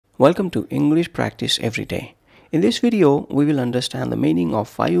Welcome to English Practice Every Day. In this video, we will understand the meaning of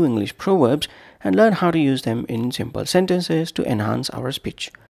 5 English proverbs and learn how to use them in simple sentences to enhance our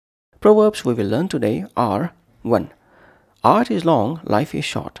speech. Proverbs we will learn today are 1. Art is long, life is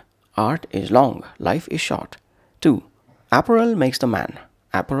short. Art is long, life is short. 2. Apparel makes the man.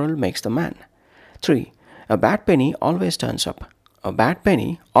 Apparel makes the man. 3. A bad penny always turns up. A bad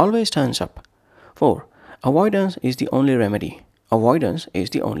penny always turns up. 4. Avoidance is the only remedy. Avoidance is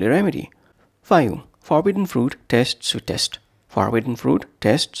the only remedy. 5. Forbidden fruit tastes sweetest. Forbidden fruit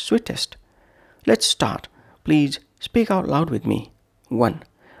tastes sweetest. Let's start. Please speak out loud with me. 1.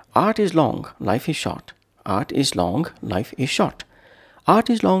 Art is long, life is short. Art is long, life is short. Art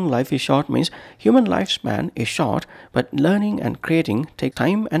is long, life is short means human lifespan is short, but learning and creating take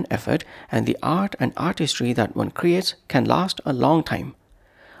time and effort, and the art and artistry that one creates can last a long time.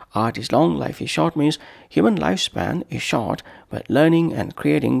 Art is long, life is short means human lifespan is short, but learning and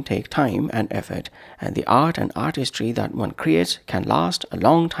creating take time and effort, and the art and artistry that one creates can last a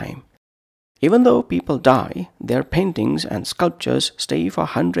long time. Even though people die, their paintings and sculptures stay for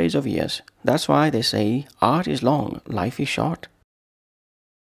hundreds of years. That's why they say art is long, life is short.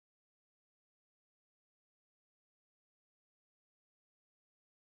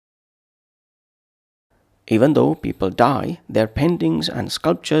 Even though people die, their paintings and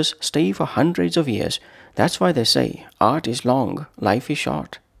sculptures stay for hundreds of years. That's why they say art is long, life is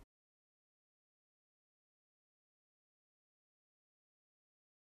short.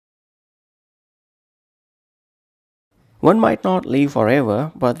 One might not live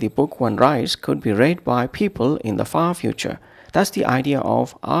forever, but the book one writes could be read by people in the far future. That's the idea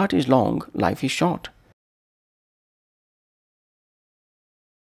of art is long, life is short.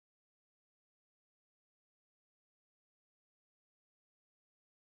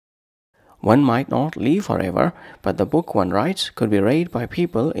 One might not live forever, but the book one writes could be read by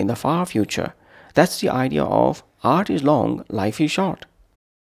people in the far future. That's the idea of art is long, life is short.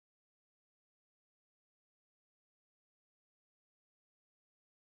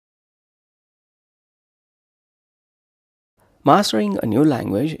 Mastering a new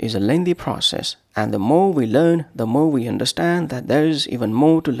language is a lengthy process, and the more we learn, the more we understand that there is even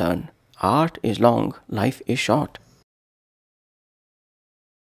more to learn. Art is long, life is short.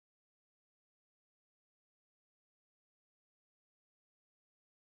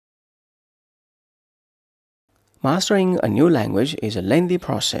 Mastering a new language is a lengthy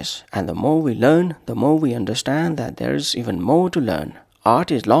process, and the more we learn, the more we understand that there is even more to learn.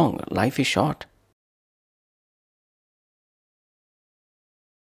 Art is long, life is short.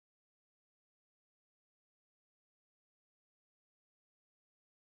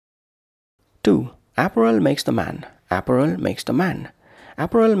 Two. Apparel makes the man. Apparel makes the man.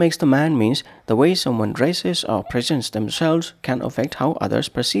 Apparel makes the man means the way someone dresses or presents themselves can affect how others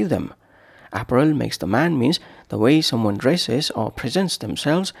perceive them. Apparel makes the man means the way someone dresses or presents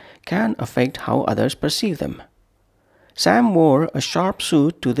themselves can affect how others perceive them. Sam wore a sharp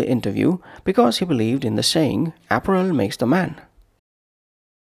suit to the interview because he believed in the saying, apparel makes the man.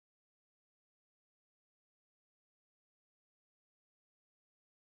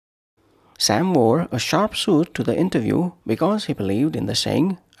 Sam wore a sharp suit to the interview because he believed in the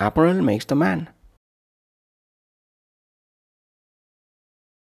saying, apparel makes the man.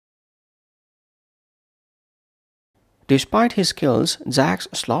 Despite his skills, Zach's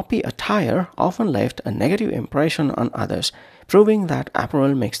sloppy attire often left a negative impression on others, proving that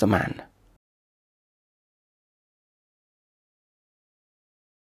apparel makes the man.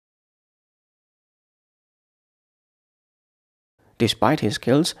 Despite his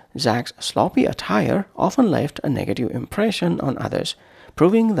skills, Zach's sloppy attire often left a negative impression on others,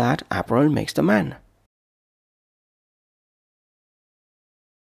 proving that apparel makes the man.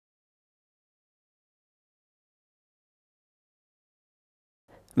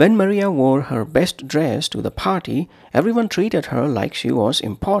 When Maria wore her best dress to the party, everyone treated her like she was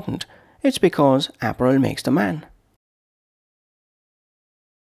important. It's because apparel makes the man.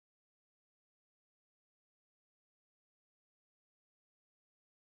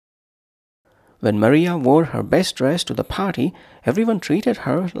 When Maria wore her best dress to the party, everyone treated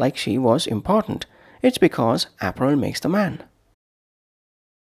her like she was important. It's because apparel makes the man.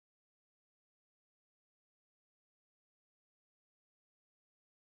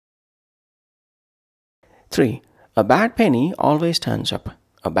 Three. A bad penny always turns up.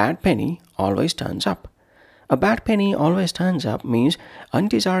 A bad penny always turns up. A bad penny always turns up means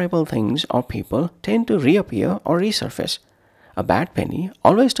undesirable things or people tend to reappear or resurface. A bad penny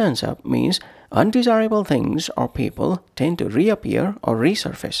always turns up means undesirable things or people tend to reappear or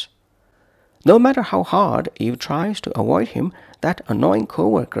resurface. No matter how hard Eve tries to avoid him, that annoying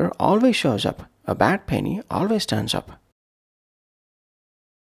coworker always shows up. A bad penny always turns up.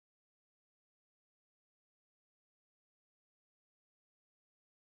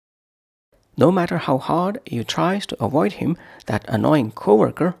 No matter how hard Eve tries to avoid him, that annoying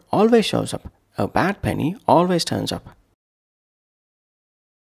coworker always shows up. A bad penny always turns up.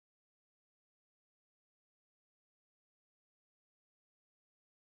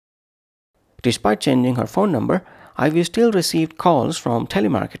 Despite changing her phone number, Ivy still received calls from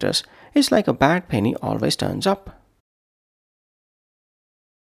telemarketers. It's like a bad penny always turns up.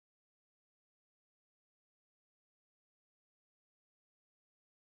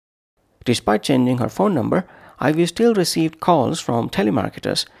 Despite changing her phone number, Ivy still received calls from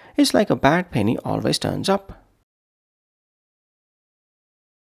telemarketers. It's like a bad penny always turns up.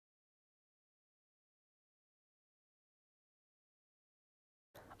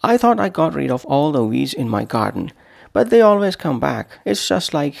 I thought I got rid of all the weeds in my garden, but they always come back. It's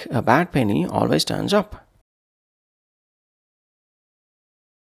just like a bad penny always turns up.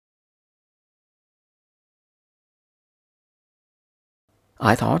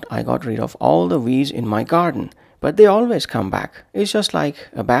 I thought I got rid of all the weeds in my garden, but they always come back. It's just like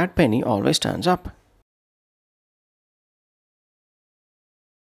a bad penny always turns up.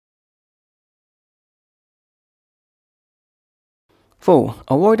 Four,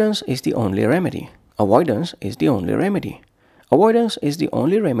 avoidance is the only remedy. Avoidance is the only remedy. Avoidance is the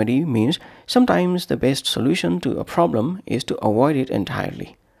only remedy means sometimes the best solution to a problem is to avoid it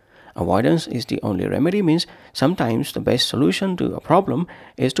entirely. Avoidance is the only remedy means sometimes the best solution to a problem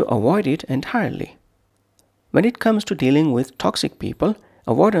is to avoid it entirely. When it comes to dealing with toxic people,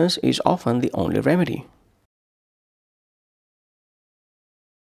 avoidance is often the only remedy.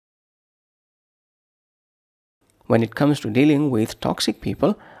 When it comes to dealing with toxic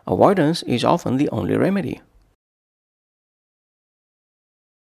people, avoidance is often the only remedy.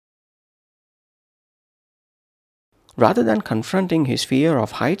 Rather than confronting his fear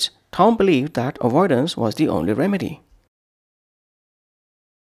of heights, Tom believed that avoidance was the only remedy.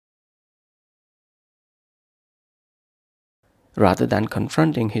 Rather than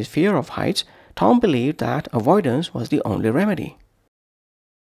confronting his fear of heights, Tom believed that avoidance was the only remedy.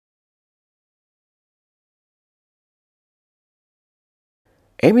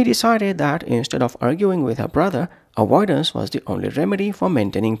 Amy decided that instead of arguing with her brother, avoidance was the only remedy for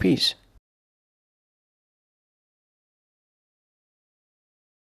maintaining peace.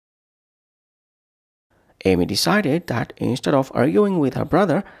 Amy decided that instead of arguing with her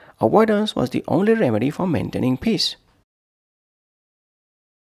brother, avoidance was the only remedy for maintaining peace.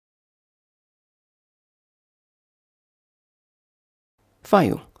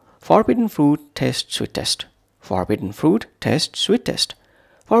 Five, forbidden fruit tastes sweetest. Forbidden fruit tastes sweetest.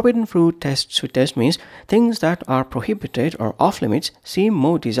 Forbidden fruit tastes sweetest means things that are prohibited or off limits seem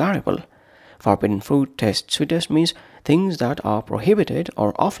more desirable. Forbidden fruit tastes sweetest means things that are prohibited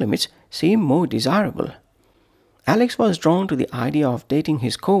or off limits seem more desirable. Alex was drawn to the idea of dating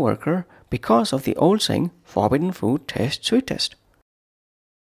his coworker because of the old saying, forbidden fruit tastes sweetest.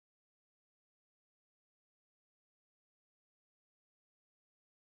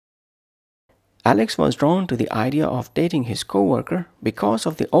 Alex was drawn to the idea of dating his coworker because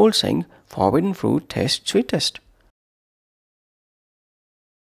of the old saying, forbidden fruit tastes sweetest.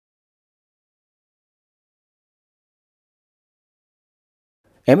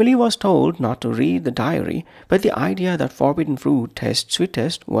 Emily was told not to read the diary, but the idea that forbidden fruit tastes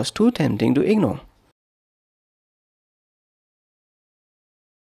sweetest was too tempting to ignore.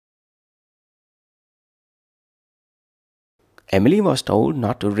 Emily was told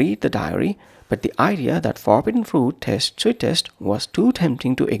not to read the diary, but the idea that forbidden fruit tastes sweetest was too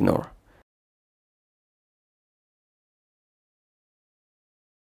tempting to ignore.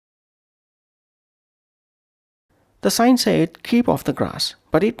 The sign said, keep off the grass,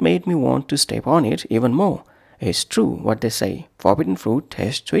 but it made me want to step on it even more. It's true what they say, forbidden fruit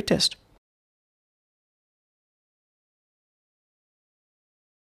tastes sweetest.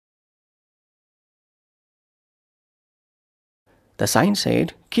 The sign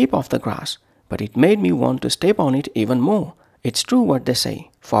said, keep off the grass, but it made me want to step on it even more. It's true what they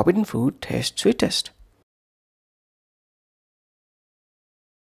say, forbidden fruit tastes sweetest.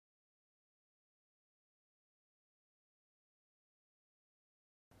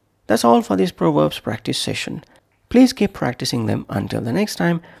 That's all for this Proverbs practice session. Please keep practicing them until the next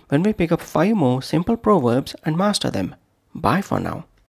time when we pick up 5 more simple proverbs and master them. Bye for now.